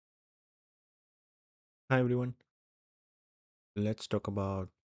Hi everyone. Let's talk about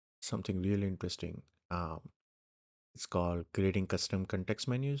something really interesting. It's called creating custom context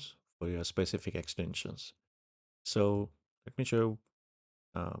menus for your specific extensions. So let me show you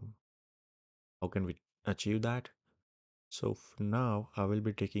how can we achieve that. So now I will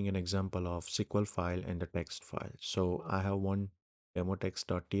be taking an example of SQL file and the text file. So I have one demo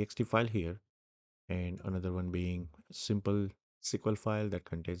text.txt file here and another one being simple SQL file that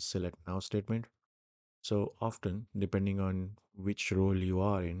contains select now statement. So often, depending on which role you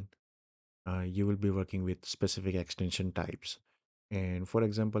are in, you will be working with specific extension types. And for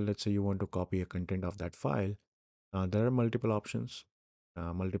example, let's say you want to copy a content of that file. There are multiple options,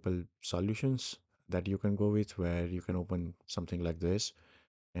 multiple solutions that you can go with where you can open something like this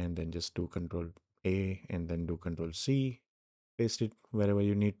and then just do Control A and then do Control C, paste it wherever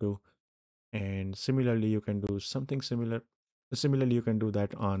you need to. And similarly, you can do something similar. Similarly, you can do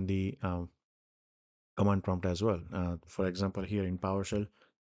that on the command prompt as well. For example, here in PowerShell,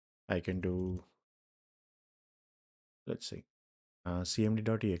 I can do, let's see,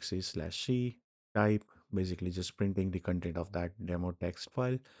 cmd.exe/c type, basically just printing the content of that demo text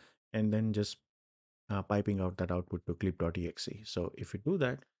file and then just piping out that output to clip.exe. So if you do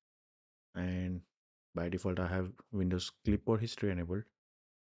that, and by default I have Windows clipboard history enabled.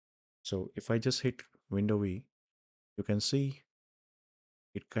 So if I just hit Window V, you can see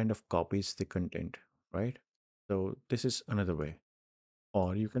it kind of copies the content, right? So this is another way.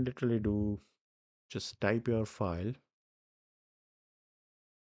 Or you can literally do just type your file,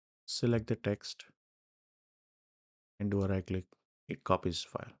 select the text, and do a right click. It copies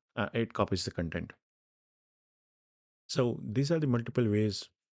file. It copies the content. So these are the multiple ways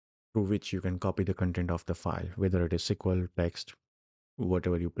through which you can copy the content of the file, whether it is SQL, text,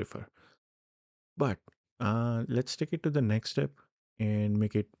 whatever you prefer. But let's take it to the next step and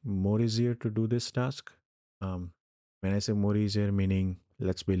make it more easier to do this task. Um, when I say more easier, meaning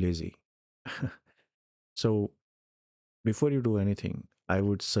let's be lazy. So before you do anything, I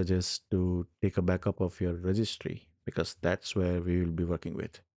would suggest to take a backup of your registry because that's where we will be working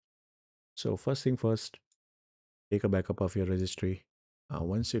with. So first thing first, take a backup of your registry.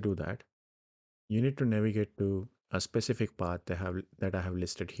 Once you do that, you need to navigate to a specific path that I have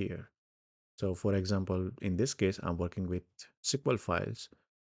listed here. So for example, in this case, I'm working with SQL files.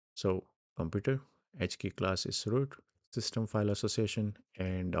 So computer, HKey class is root, system file association,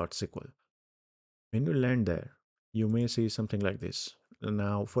 and .sql. When you land there, you may see something like this.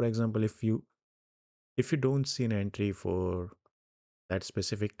 Now, for example, if you don't see an entry for that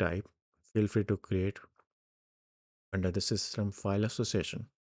specific type, feel free to create under the system file association.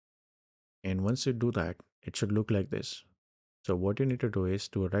 And once you do that, it should look like this. So what you need to do is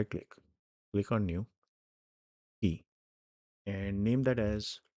do a right click, click on new key, and name that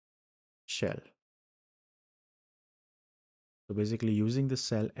as shell. So basically using the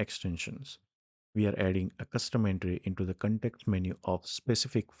shell extensions, we are adding a custom entry into the context menu of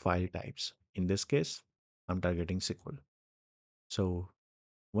specific file types. In this case, I'm targeting SQL. So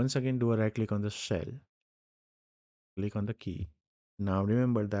once again, do a right click on the shell, click on the key. Now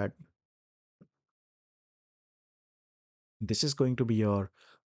remember that this is going to be your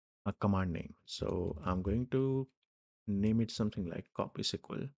command name. So I'm going to name it something like copy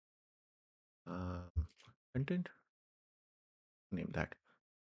SQL content, name that.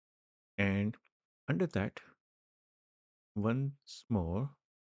 And under that, once more,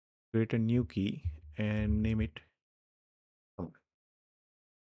 create a new key and name it.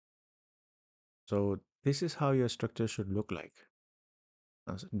 So this is how your structure should look like.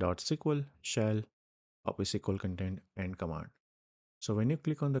 .sql, shell, copy SQL content, and command. So when you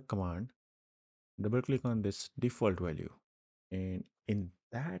click on the command, double click on this default value. And in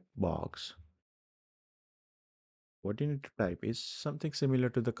that box, what you need to type is something similar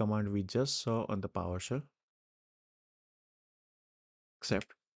to the command we just saw on the PowerShell,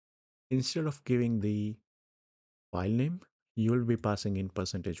 except instead of giving the file name, you will be passing in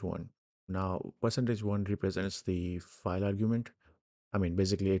 %1. Now, %1 represents the file argument. I mean,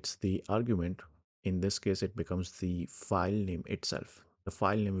 basically, it's the argument. In this case, it becomes the file name itself. The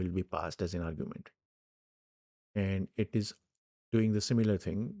file name will be passed as an argument. And it is doing the similar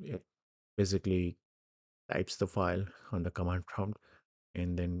thing. It basically types the file on the command prompt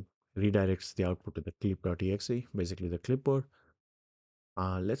and then redirects the output to the clip.exe, basically the clipboard.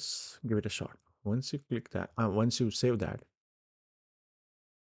 Let's give it a shot. Once you click that, once you save that,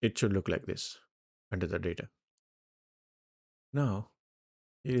 it should look like this under the data. Now,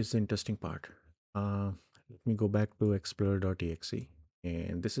 here is the interesting part. Uh, Let me go back to explorer.exe,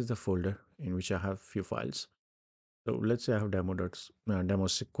 and this is the folder in which I have few files. So let's say I have demo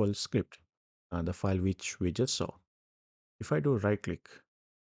SQL script. the file which we just saw. If I do right click,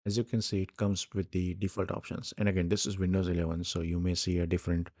 as you can see, it comes with the default options. And again, this is Windows 11, so you may see a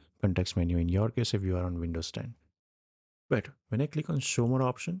different context menu in your case if you are on Windows 10. But when I click on show more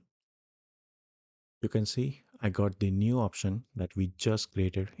option, you can see I got the new option that we just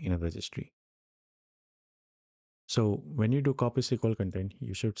created in a registry. So when you do copy SQL content,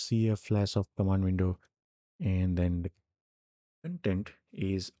 you should see a flash of command window and then the content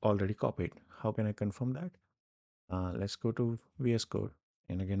is already copied. How can I confirm that? Let's go to VS Code.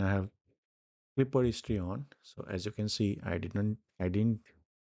 And again, I have clipboard history on. So as you can see, I didn't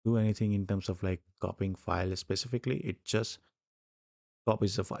do anything in terms of like copying file specifically. It just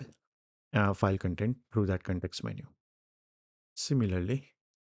copies the file content through that context menu. Similarly,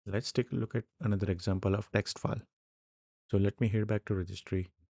 let's take a look at another example of text file. So let me head back to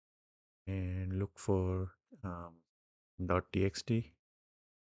registry and look for um, .txt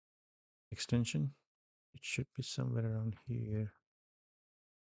extension. It should be somewhere around here.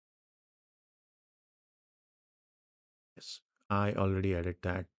 Yes, I already added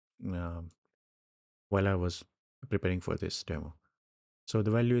that um, while I was preparing for this demo. So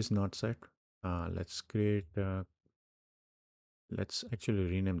the value is not set. Let's actually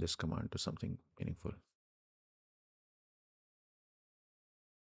rename this command to something meaningful.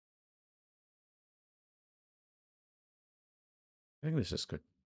 I think this is good.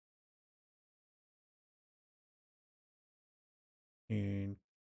 And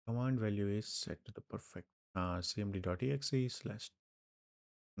command value is set to the perfect cmd.exe slash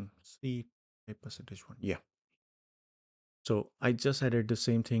c percentage one. Yeah. So I just added the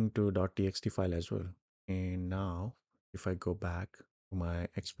same thing to .txt file as well. And now if I go back to my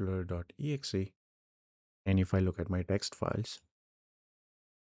explorer.exe and if I look at my text files,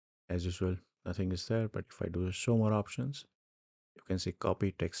 as usual, nothing is there. But if I do show more options, you can see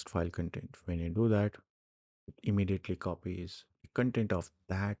copy text file content. When you do that, it immediately copies the content of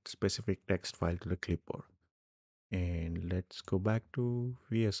that specific text file to the clipboard. And let's go back to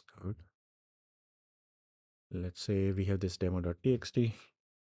VS Code. Let's say we have this demo.txt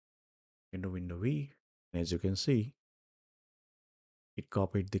into window V. As you can see, it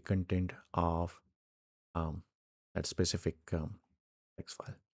copied the content of um, that specific text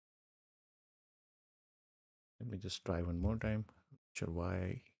file. Let me just try one more time. Not sure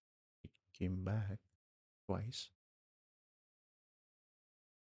why it came back twice.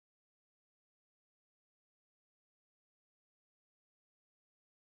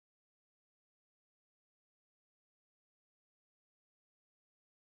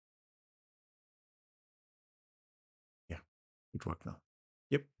 Yeah, it worked now.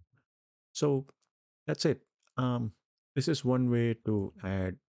 Yep. So that's it. Um, this is one way to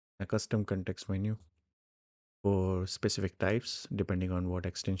add a custom context menu for specific types, depending on what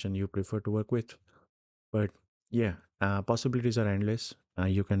extension you prefer to work with. But yeah, possibilities are endless.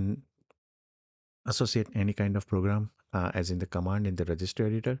 You can associate any kind of program, as in the command in the registry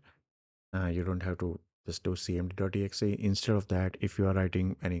editor. You don't have to just do cmd.exe. Instead of that, if you are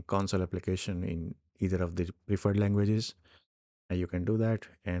writing any console application in either of the preferred languages, you can do that.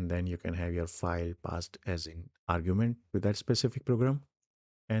 And then you can have your file passed as an argument to that specific program.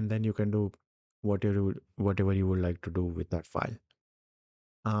 And then you can do whatever you would like to do with that file.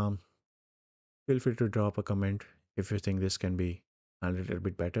 Um, Feel free to drop a comment if you think this can be a little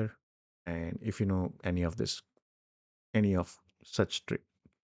bit better. And if you know any of such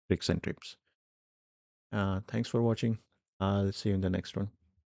tricks and tips. Thanks for watching. I'll see you in the next one.